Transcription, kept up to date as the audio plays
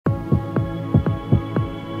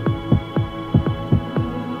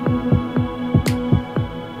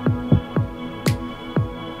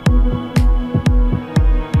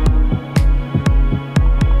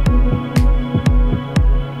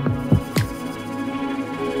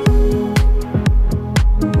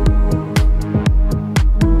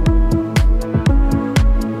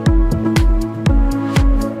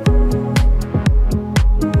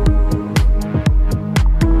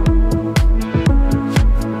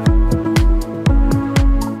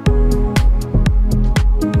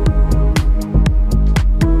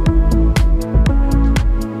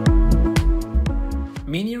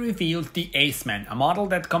Aceman, a model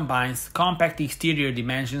that combines compact exterior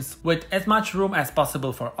dimensions with as much room as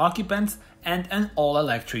possible for occupants and an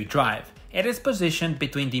all-electric drive. It is positioned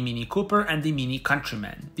between the Mini Cooper and the Mini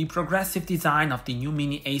Countryman. The progressive design of the new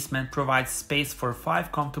Mini Aceman provides space for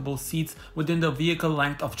 5 comfortable seats within the vehicle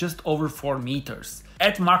length of just over 4 meters.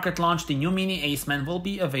 At market launch, the new Mini Aceman will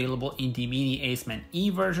be available in the Mini Aceman E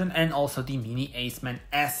version and also the Mini Aceman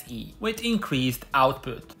SE, with increased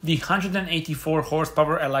output. The 184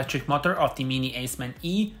 horsepower electric motor of the Mini Aceman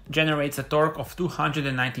E generates a torque of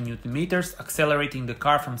 290 Nm, accelerating the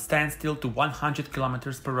car from standstill to 100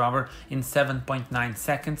 km per hour in 7.9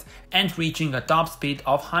 seconds and reaching a top speed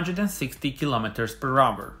of 160 km per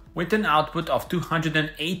hour. With an output of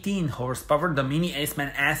 218 horsepower, the Mini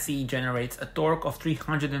Aceman SE generates a torque of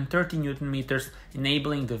 330 Nm,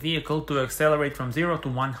 enabling the vehicle to accelerate from 0 to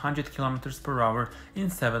 100 km per hour in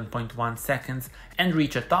 7.1 seconds and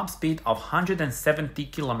reach a top speed of 170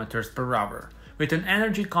 km per hour. With an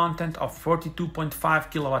energy content of 42.5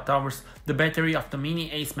 kWh, the battery of the Mini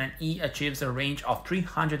Aceman E achieves a range of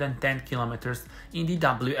 310 km in the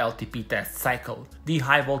WLTP test cycle. The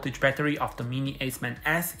high voltage battery of the Mini Aceman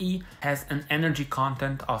SE has an energy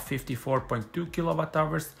content of 54.2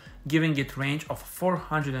 kWh, giving it range of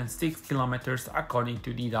 406 km according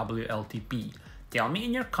to the WLTP. Tell me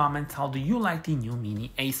in your comments, how do you like the new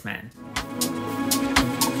Mini Aceman?